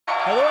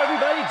Hello,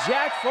 everybody.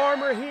 Jack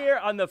Farmer here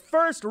on the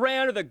first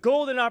round of the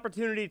Golden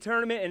Opportunity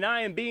Tournament, and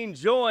I am being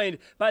joined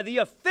by the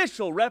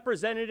official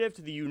representative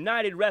to the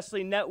United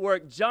Wrestling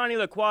Network, Jonny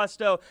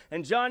Loquasto.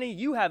 And Johnny,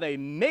 you have a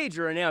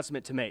major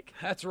announcement to make.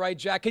 That's right,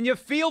 Jack. Can you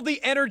feel the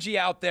energy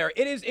out there?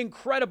 It is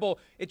incredible.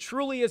 It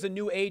truly is a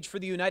new age for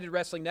the United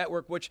Wrestling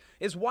Network, which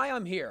is why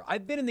I'm here.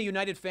 I've been in the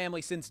United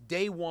family since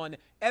day one,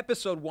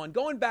 episode one,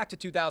 going back to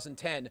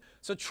 2010.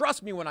 So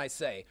trust me when I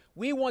say,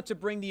 we want to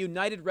bring the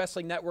United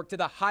Wrestling Network to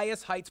the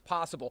highest heights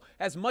possible,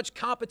 as much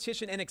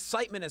competition and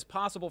excitement as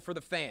possible for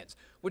the fans.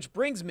 Which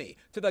brings me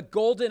to the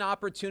Golden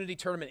Opportunity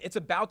Tournament. It's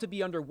about to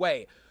be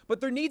underway, but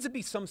there needs to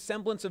be some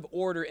semblance of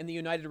order in the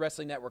United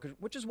Wrestling Network,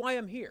 which is why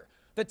I'm here.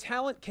 The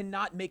talent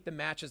cannot make the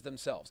matches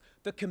themselves.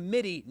 The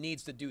committee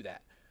needs to do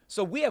that.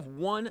 So we have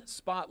one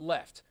spot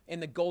left in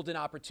the Golden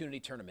Opportunity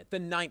Tournament, the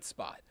 9th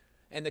spot.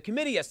 And the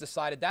committee has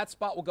decided that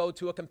spot will go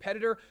to a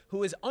competitor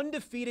who is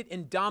undefeated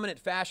in dominant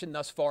fashion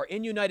thus far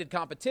in United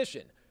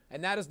competition.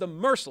 And that is the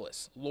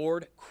merciless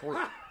Lord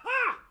Crew.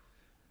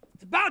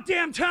 It's about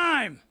damn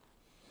time!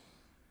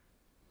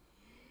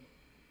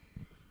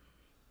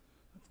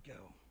 Let's go.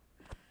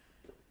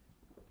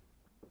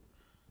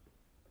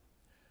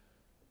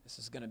 This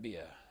is going to be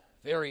a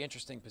very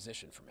interesting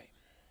position for me.